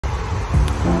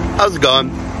How's it going?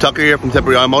 Tucker here from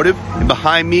Contemporary Automotive, and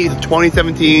behind me is a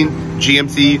 2017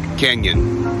 GMC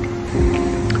Canyon.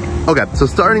 Okay, so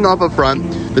starting off up front,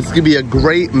 this is gonna be a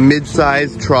great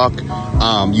mid-sized truck.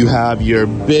 You have your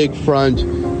big front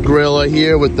grille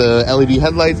here with the LED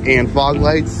headlights and fog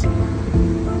lights.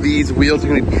 These wheels are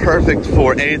gonna be perfect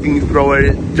for anything you throw at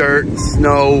it: dirt,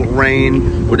 snow,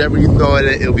 rain, whatever you throw at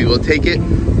it, it'll be able to take it.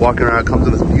 Walking around, it comes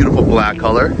in this beautiful black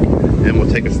color. And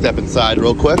we'll take a step inside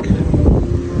real quick.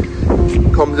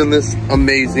 Comes in this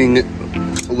amazing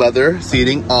leather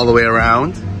seating all the way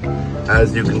around.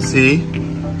 As you can see,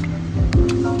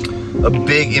 a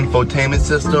big infotainment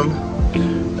system,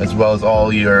 as well as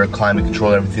all your climate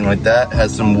control, everything like that.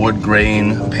 Has some wood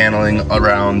grain paneling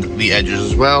around the edges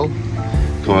as well.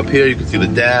 Come up here, you can see the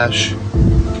dash.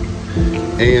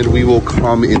 And we will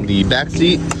come in the back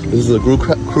seat. This is a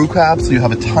crew cab, so you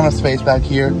have a ton of space back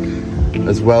here,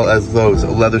 as well as those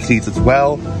leather seats as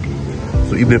well.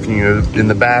 So even if you're in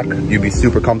the back, you'll be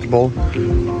super comfortable.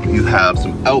 You have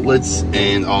some outlets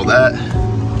and all that.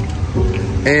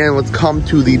 And let's come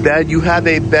to the bed. You have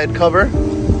a bed cover.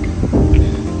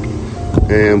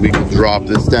 And we can drop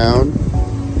this down.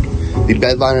 The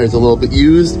bed liner is a little bit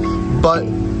used, but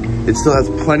it still has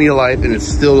plenty of life and it's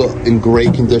still in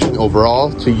great condition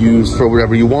overall to use for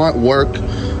whatever you want, work,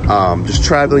 just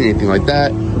traveling, anything like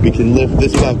that. We can lift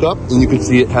this back up and you can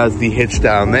see it has the hitch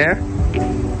down there.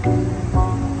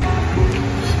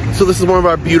 So this is one of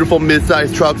our beautiful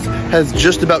mid-sized trucks, has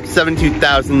just about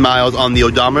 72,000 miles on the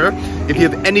odometer. If you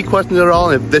have any questions at all,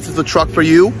 and if this is the truck for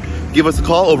you, give us a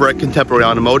call over at Contemporary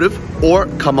Automotive or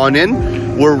come on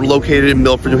in. We're located in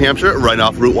Milford, New Hampshire, right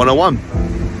off Route 101.